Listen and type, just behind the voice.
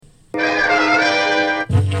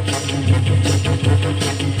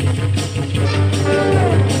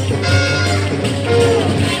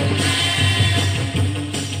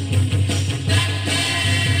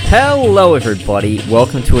Hello everybody,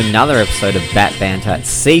 welcome to another episode of Batt, Banter,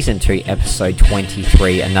 Season 2, Episode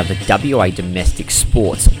 23, another WA Domestic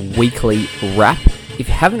Sports Weekly Wrap. If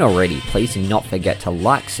you haven't already, please do not forget to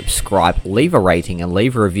like, subscribe, leave a rating and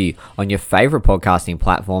leave a review on your favourite podcasting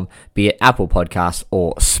platform, be it Apple Podcasts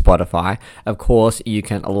or Spotify. Of course, you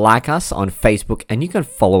can like us on Facebook and you can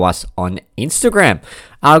follow us on Instagram.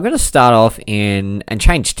 I'm going to start off and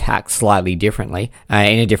change tack slightly differently,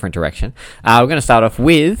 in a different direction. We're going to start off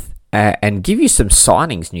with and give you some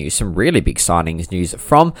signings news, some really big signings news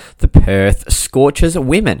from the Perth Scorchers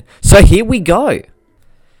women. So here we go.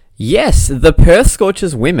 Yes, the Perth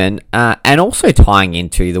Scorchers women, and also tying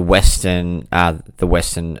into the Western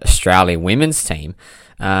Australia women's team,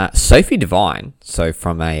 Sophie Devine. So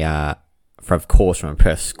from a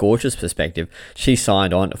Perth Scorchers perspective, she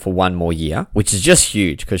signed on for one more year, which is just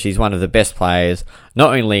huge because she's one of the best players,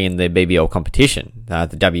 not only in the BBL competition, the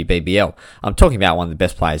WBBL. I'm talking about one of the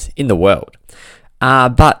best players in the world.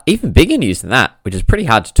 But even bigger news than that, which is pretty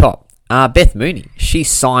hard to top. Beth Mooney, she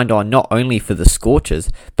signed on not only for the Scorchers,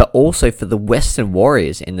 but also for the Western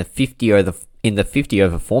Warriors in the 50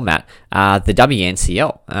 over format, the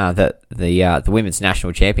WNCL, the Women's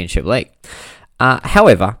National Championship League.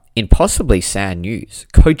 However, in possibly sad news,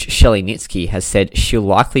 Coach Shelley Nitsky has said she'll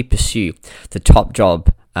likely pursue the top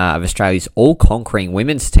job of Australia's all-conquering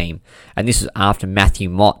women's team, and this was after Matthew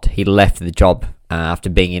Mott. He left the job after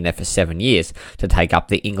being in there for 7 years to take up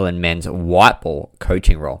the England men's white ball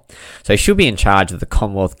coaching role. So she'll be in charge of the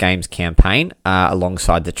Commonwealth Games campaign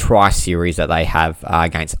alongside the tri-series that they have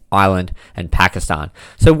against Ireland and Pakistan.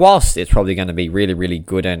 So whilst it's probably going to be really, really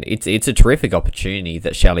good and it's a terrific opportunity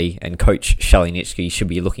that Shelley and Coach Shelley Nitsky should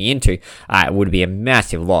be looking into, it would be a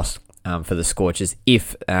massive loss for the Scorchers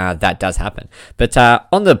if that does happen. But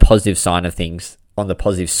on the positive side of things,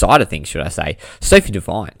 should I say, Sophie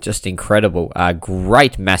Devine, just incredible,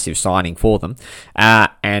 great, massive signing for them.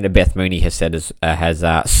 And Beth Mooney has said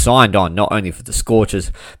has signed on not only for the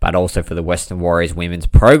Scorchers but also for the Western Warriors women's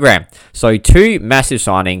program. So two massive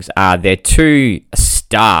signings. They're two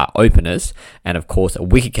star openers, and of course a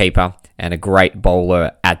wicketkeeper and a great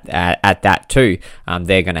bowler at that too.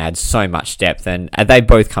 They're going to add so much depth, and they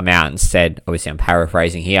both come out and said, obviously I'm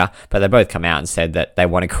paraphrasing here, but they both come out and said that they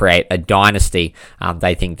want to create a dynasty.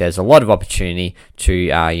 They think there's a lot of opportunity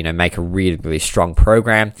to make a really, really strong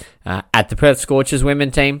program at the Perth Scorchers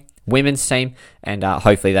women's team, and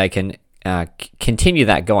hopefully they can continue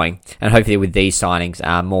that going, and hopefully with these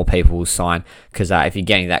signings, more people will sign, because if you're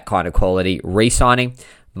getting that kind of quality re-signing,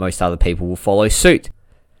 most other people will follow suit.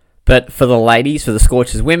 But for the ladies, for the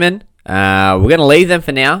Scorchers women, we're going to leave them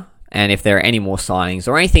for now. And if there are any more signings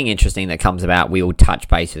or anything interesting that comes about, we will touch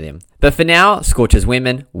base with them. But for now, Scorchers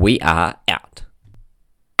women, we are out.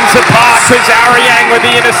 Parks Ariang with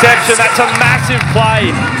the interception. That's a massive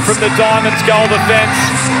play from the Diamonds goal defence.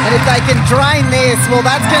 And if they can drain this, well,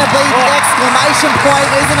 that's going to be the exclamation point,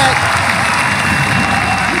 isn't it?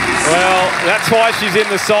 Well, that's why she's in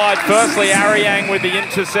the side. Firstly, Ariang with the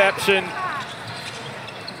interception.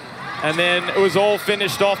 And then it was all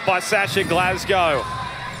finished off by Sasha Glasgow.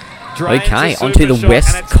 Okay, onto the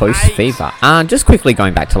West Coast Fever. Just quickly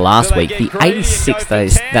going back to last week, the 86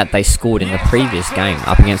 that they scored in the previous game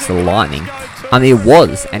up against the Lightning, it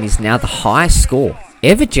was and is now the highest score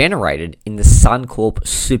ever generated in the Suncorp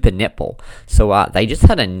Super Netball. So they just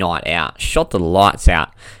had a night out, shot the lights out,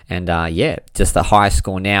 and just the highest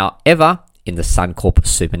score now ever in the Suncorp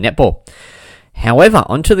Super Netball. However,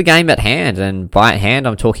 onto the game at hand, and by at hand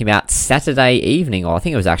I'm talking about Saturday evening, or I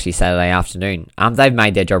think it was actually Saturday afternoon. They've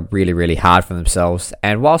made their job really, really hard for themselves,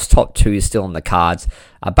 and whilst top two is still on the cards,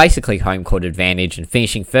 basically home court advantage and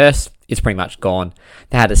finishing first, it's pretty much gone.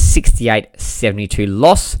 They had a 68-72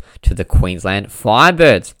 loss to the Queensland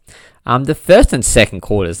Firebirds. The first and second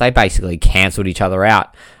quarters, they basically cancelled each other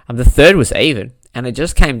out. The third was even, and it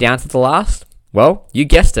just came down to the last. Well, you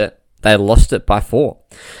guessed it, they lost it by 4.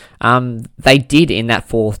 They did, in that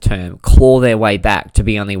fourth term, claw their way back to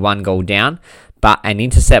be only 1 goal down, but an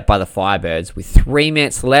intercept by the Firebirds with 3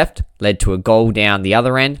 minutes left led to a goal down the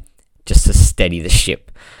other end, just to steady the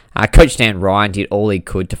ship. Coach Dan Ryan did all he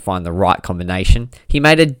could to find the right combination. He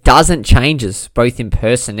made a dozen changes, both in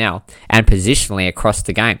personnel and positionally across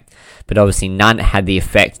the game, but obviously none had the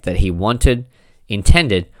effect that he wanted,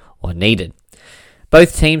 intended, or needed.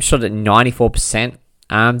 Both teams shot at 94%.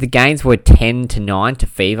 The gains were 10-9 to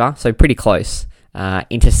Fever, so pretty close.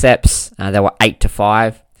 Intercepts, they were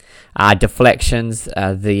 8-5. Deflections,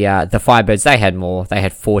 the Firebirds, they had more. They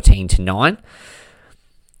had 14-9.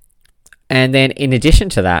 And then in addition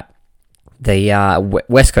to that, the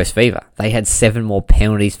West Coast Fever, they had 7 more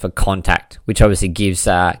penalties for contact, which obviously gives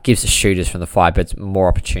the shooters from the Firebirds more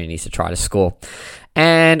opportunities to try to score.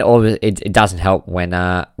 And it doesn't help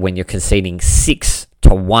when you're conceding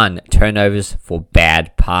 6-1 turnovers for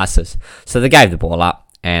bad passes. So they gave the ball up,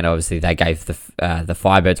 and obviously they gave the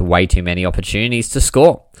Firebirds way too many opportunities to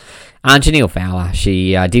score. Janelle Fowler,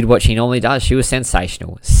 she did what she normally does. She was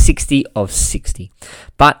sensational, 60 of 60.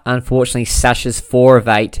 But unfortunately, Sasha's 4 of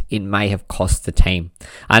 8, it may have cost the team.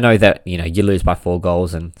 I know that, you lose by 4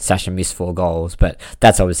 goals and Sasha missed 4 goals, but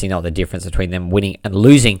that's obviously not the difference between them winning and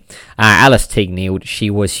losing. Alice Teague-Nield, she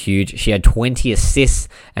was huge. She had 20 assists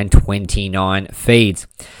and 29 feeds.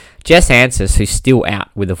 Jess Ansys, who's still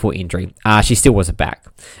out with a foot injury, she still wasn't back.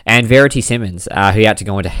 And Verity Simmons, who had to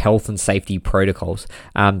go into health and safety protocols,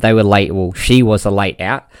 they were late. Well, she was a late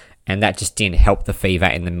out, and that just didn't help the Fever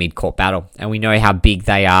in the mid-court battle. And we know how big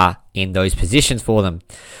they are in those positions for them.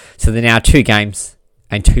 So they're now 2 games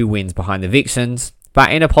and 2 wins behind the Vixens.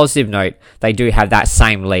 But in a positive note, they do have that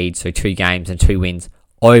same lead, so 2 games and 2 wins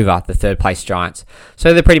over the third-place Giants.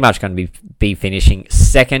 So they're pretty much going to be finishing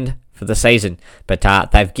second for the season, but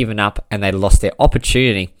they've given up and they lost their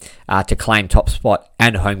opportunity to claim top spot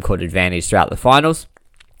and home court advantage throughout the finals.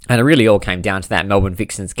 And it really all came down to that Melbourne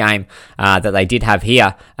Vixens game that they did have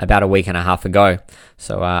here about a week and a half ago.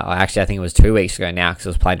 So actually, I think it was 2 weeks ago now, because it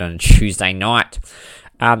was played on a Tuesday night.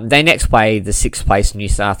 They next play the 6th place New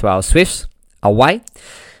South Wales Swifts away,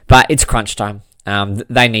 but it's crunch time.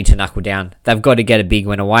 They need to knuckle down. They've got to get a big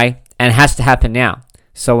win away, and it has to happen now.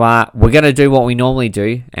 So we're going to do what we normally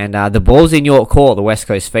do, and the ball's in your court, the West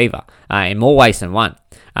Coast Fever, in more ways than one,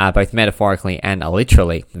 both metaphorically and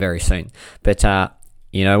literally very soon. But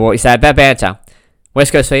you know what we say about banter.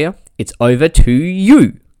 West Coast Fever, it's over to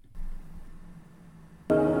you.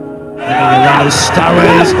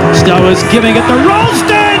 Stowers giving it to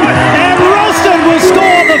Ralston, and Ralston will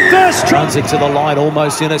score the first. Runs it to the line,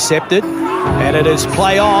 almost intercepted, and it is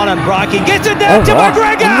play on, and Brikey gets it down to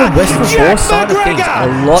McGregor. On the Western Force side of things,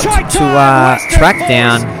 a lot to track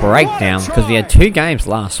down, break down, because we had 2 games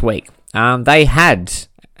last week. They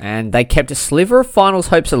kept a sliver of finals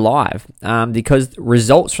hopes alive because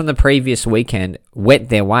results from the previous weekend went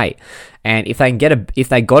their way. And if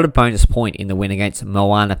they got a bonus point in the win against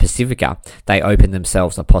Moana Pacifica, they opened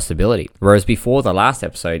themselves a possibility. Whereas before the last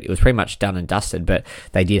episode, it was pretty much done and dusted, but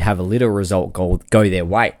they did have a little result go their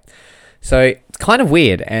way. So it's kind of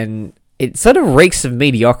weird, and it sort of reeks of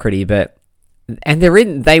mediocrity, and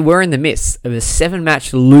they were in the midst of a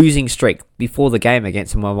 7-match losing streak before the game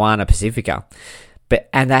against Moana Pacifica.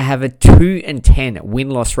 And they have a 2-10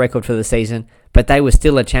 win-loss record for the season, but they were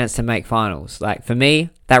still a chance to make finals. Like, for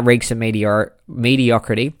me, that reeks of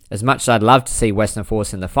mediocrity. As much as I'd love to see Western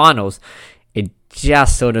Force in the finals, it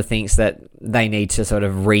just sort of thinks that they need to sort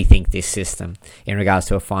of rethink this system in regards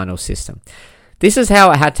to a final system. This is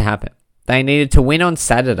how it had to happen. They needed to win on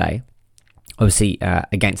Saturday, obviously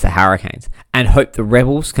against the Hurricanes, and hope the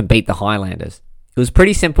Rebels can beat the Highlanders. It was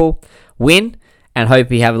pretty simple. Win and hope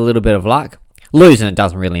you have a little bit of luck. Losing, it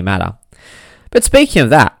doesn't really matter. But speaking of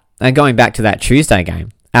that, and going back to that Tuesday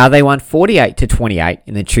game, they won 48-28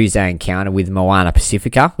 in the Tuesday encounter with Moana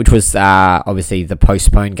Pacifica, which was obviously the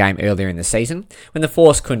postponed game earlier in the season, when the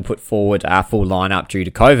Force couldn't put forward a full lineup due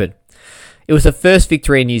to COVID. It was the first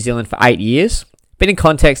victory in New Zealand for 8 years, but in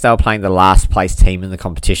context, they were playing the last place team in the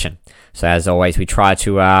competition. So as always, we try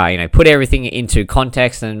to put everything into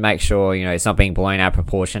context and make sure it's not being blown out of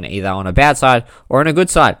proportion either on a bad side or on a good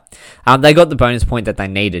side. They got the bonus point that they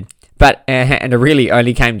needed, but and it really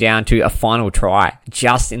only came down to a final try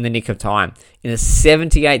just in the nick of time in the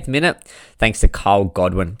 78th minute, thanks to Kyle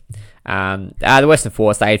Godwin. The Western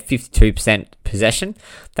Force, they had 52% possession.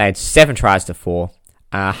 They had 7 tries to 4,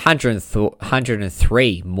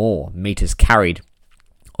 103 more meters carried.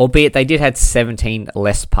 Albeit they did have 17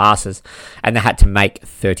 less passes, and they had to make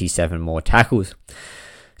 37 more tackles.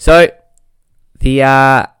 So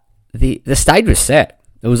the stage was set.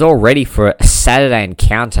 It was all ready for a Saturday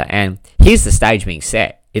encounter, and here's the stage being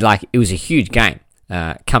set. It was a huge game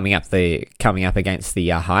coming up against the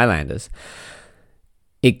Highlanders.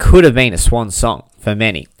 It could have been a swan song for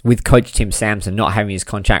many, with Coach Tim Sampson not having his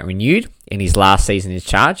contract renewed in his last season in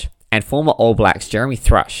charge. And former All Blacks Jeremy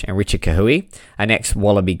Thrush and Richard Kahui and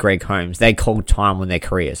ex-Wallaby Greg Holmes, they called time on their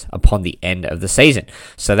careers upon the end of the season.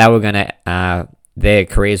 So they were going to, their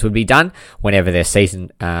careers would be done whenever their season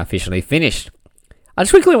officially finished. I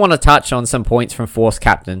just quickly want to touch on some points from Force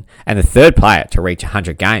captain and the third player to reach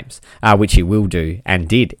 100 games, which he will do and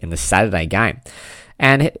did in the Saturday game.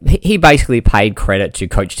 And he basically paid credit to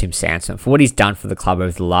Coach Tim Sampson for what he's done for the club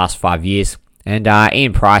over the last 5 years. And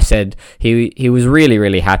Ian Price said he was really,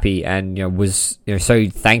 really happy and was so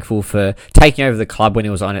thankful for taking over the club when it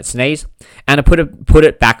was on its knees and to put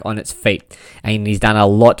it back on its feet. And he's done a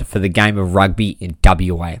lot for the game of rugby in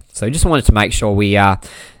WA. So just wanted to make sure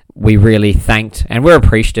we really thanked and we're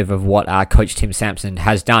appreciative of what Coach Tim Sampson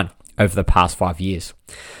has done over the past 5 years.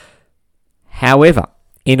 However,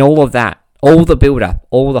 in all of that, all the build-up,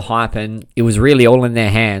 all the hype, and it was really all in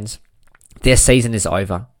their hands, their season is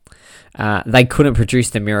over. They couldn't produce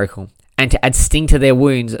the miracle. And to add sting to their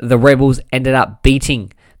wounds, the Rebels ended up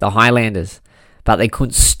beating the Highlanders. But they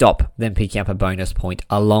couldn't stop them picking up a bonus point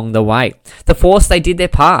along the way. The Force, they did their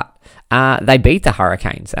part. They beat the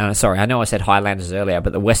Hurricanes. Sorry, I know I said Highlanders earlier,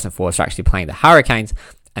 but the Western Force are actually playing the Hurricanes,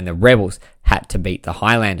 and the Rebels had to beat the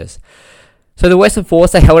Highlanders. So the Western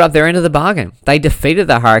Force, they held up their end of the bargain. They defeated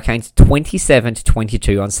the Hurricanes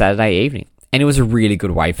 27-22 on Saturday evening. And it was a really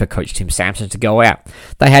good way for Coach Tim Sampson to go out.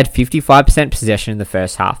 They had 55% possession in the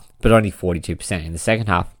first half, but only 42% in the second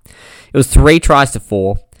half. It was 3 tries to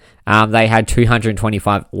 4. They had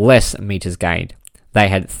 225 less meters gained. They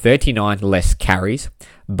had 39 less carries,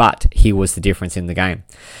 but he was the difference in the game.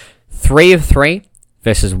 3 of 3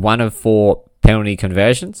 versus 1 of 4 penalty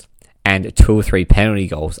conversions and 2 of 3 penalty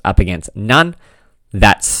goals up against none.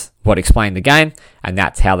 That's what explained the game, and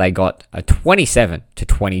that's how they got a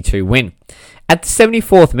 27-22 win. At the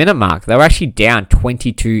 74th minute mark, they were actually down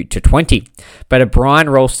 22-20, but a Brian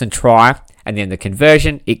Ralston try and then the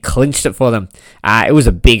conversion, it clinched it for them. It was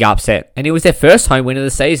a big upset, and it was their first home win of the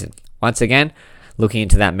season. Once again, looking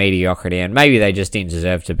into that mediocrity, and maybe they just didn't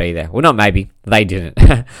deserve to be there. Well, not maybe, they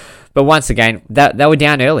didn't. But once again, they were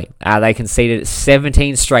down early. They conceded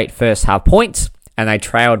 17 straight first half points, and they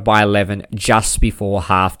trailed by 11 just before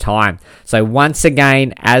half time. So once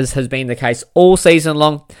again, as has been the case all season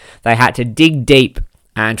long, they had to dig deep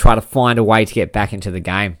and try to find a way to get back into the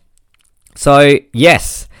game. So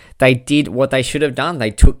yes, they did what they should have done.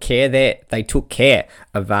 They took care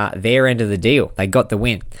of their end of the deal. They got the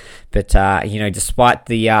win. But despite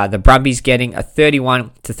the Brumbies getting a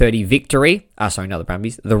 31-30 victory, not the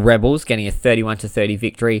Brumbies, the Rebels getting a 31-30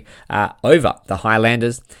 victory over the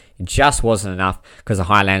Highlanders, it just wasn't enough because the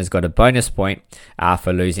Highlanders got a bonus point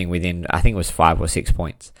for losing within, I think it was 5 or 6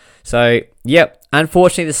 points. So, yep,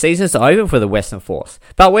 unfortunately the season's over for the Western Force.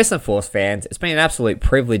 But Western Force fans, it's been an absolute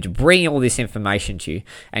privilege bringing all this information to you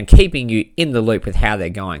and keeping you in the loop with how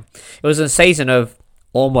they're going. It was a season of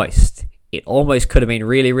almost. It almost could have been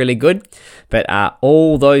really, really good. But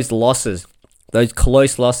all those losses, those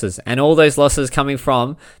close losses, and all those losses coming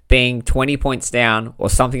from being 20 points down or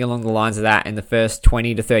something along the lines of that in the first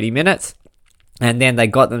 20 to 30 minutes. And then they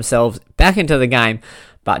got themselves back into the game,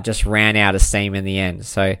 but just ran out of steam in the end.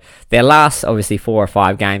 So their last, obviously, 4 or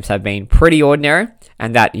 5 games have been pretty ordinary,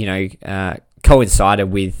 and that,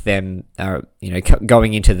 coincided with them,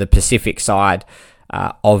 going into the Pacific side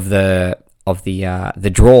of the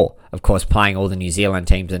draw. Of course, playing all the New Zealand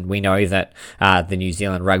teams, and we know that the New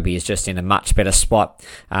Zealand rugby is just in a much better spot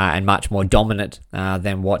and much more dominant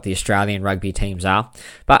than what the Australian rugby teams are.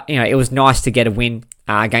 But, it was nice to get a win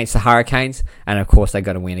against the Hurricanes, and of course they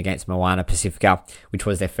got a win against Moana Pacifica, which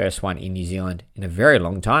was their first one in New Zealand in a very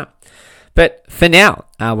long time. But for now,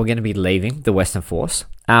 we're going to be leaving the Western Force.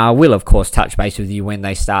 We'll, of course, touch base with you when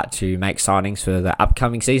they start to make signings for the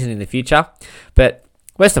upcoming season in the future. But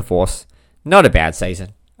Western Force, not a bad season.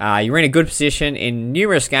 You were in a good position in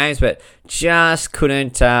numerous games, but just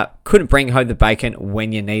couldn't bring home the bacon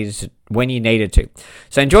when you needed to.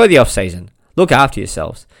 So enjoy the off season. Look after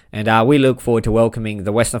yourselves, and we look forward to welcoming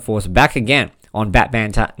the Western Force back again on Batt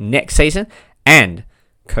Banter next season, and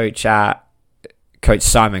Coach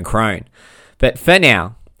Simon Crone. But for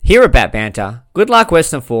now, here at Batt Banter, good luck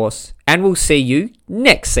Western Force, and we'll see you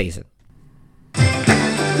next season.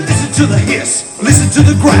 Listen to the hiss, listen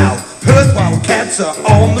to the growl. Perth Wildcats are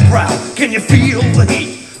on the prowl. Can you feel the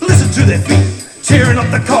heat? Listen to their feet, tearing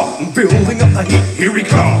up the cotton, building up the heat. Here we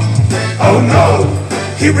come. Oh no,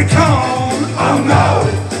 here we come. Oh no,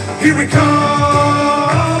 here we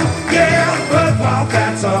come. Yeah, the Perth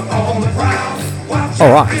Wildcats are on the prowl.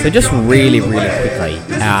 Alright, so just really quickly,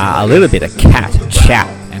 a little bit of cat chat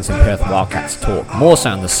and some Perth Wildcats talk, more so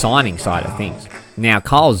on the signing side of things. Now,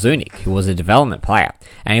 Kyle Zunic, who was a development player,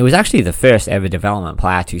 and he was actually the first ever development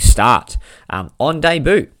player to start on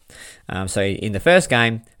debut. So in the first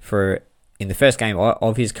game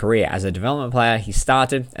of his career as a development player, he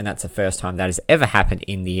started, and that's the first time that has ever happened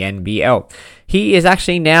in the NBL. He is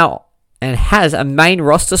actually now and has a main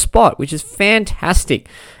roster spot, which is fantastic.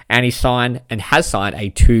 And he has signed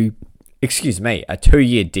a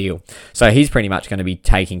 2-year deal. So he's pretty much going to be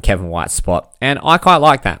taking Kevin White's spot. And I quite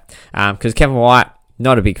like that because Kevin White,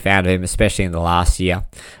 not a big fan of him, especially in the last year.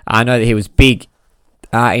 I know that he was big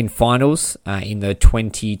in finals in the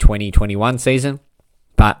 2020-21 season,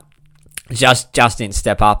 but just didn't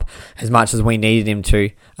step up as much as we needed him to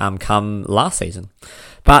come last season.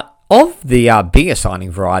 But of the bigger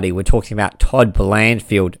signing variety, we're talking about Todd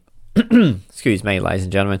Blandfield. Excuse me, ladies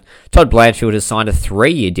and gentlemen. Todd Blandfield has signed a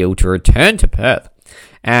 3-year deal to return to Perth.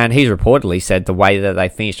 And he's reportedly said the way that they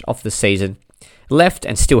finished off the season left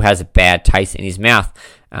and still has a bad taste in his mouth,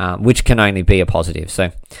 which can only be a positive.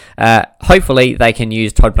 So hopefully they can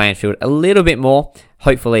use Todd Blandfield a little bit more.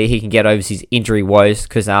 Hopefully he can get over his injury woes,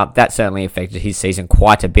 because that certainly affected his season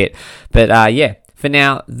quite a bit. But yeah, for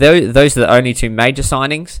now, those are the only 2 major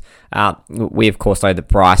signings. We, of course, know that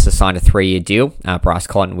Bryce has signed a 3-year deal, Bryce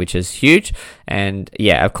Cotton, which is huge. And,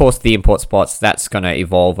 yeah, of course, the import spots, that's going to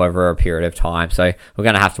evolve over a period of time. So we're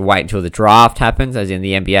going to have to wait until the draft happens, as in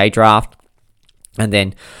the NBA draft. And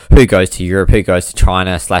then who goes to Europe, who goes to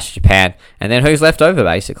China/Japan, and then who's left over,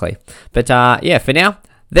 basically. But, yeah, for now,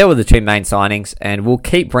 there were the 2 main signings, and we'll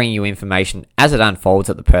keep bringing you information as it unfolds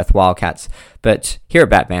at the Perth Wildcats. But here at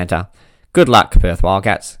Batt Banter, good luck, Perth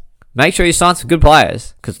Wildcats. Make sure you sign some good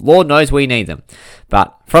players, because Lord knows we need them.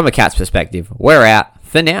 But from a Cats perspective, we're out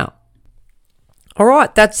for now.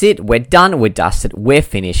 Alright, that's it. We're done, we're dusted, we're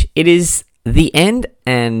finished. It is the end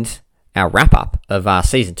and our wrap-up of our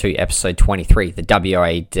Season 2, Episode 23, the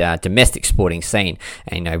WA domestic sporting scene.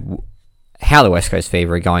 And, how the West Coast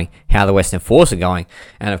Fever are going, how the Western Force are going,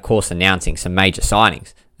 and, of course, announcing some major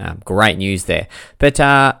signings. Great news there. But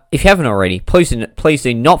if you haven't already, please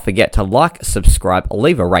do not forget to like, subscribe,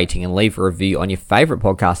 leave a rating, and leave a review on your favourite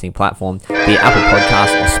podcasting platform, be it Apple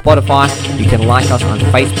Podcasts or Spotify. You can like us on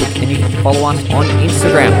Facebook, and you can follow us on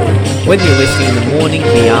Instagram. Whether you're listening in the morning,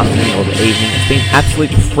 the afternoon, or the evening, it's been an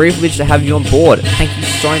absolute privilege to have you on board. Thank you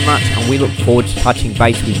so much, and we look forward to touching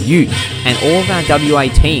base with you and all of our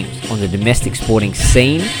WA teams on the domestic sporting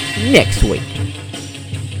scene next week.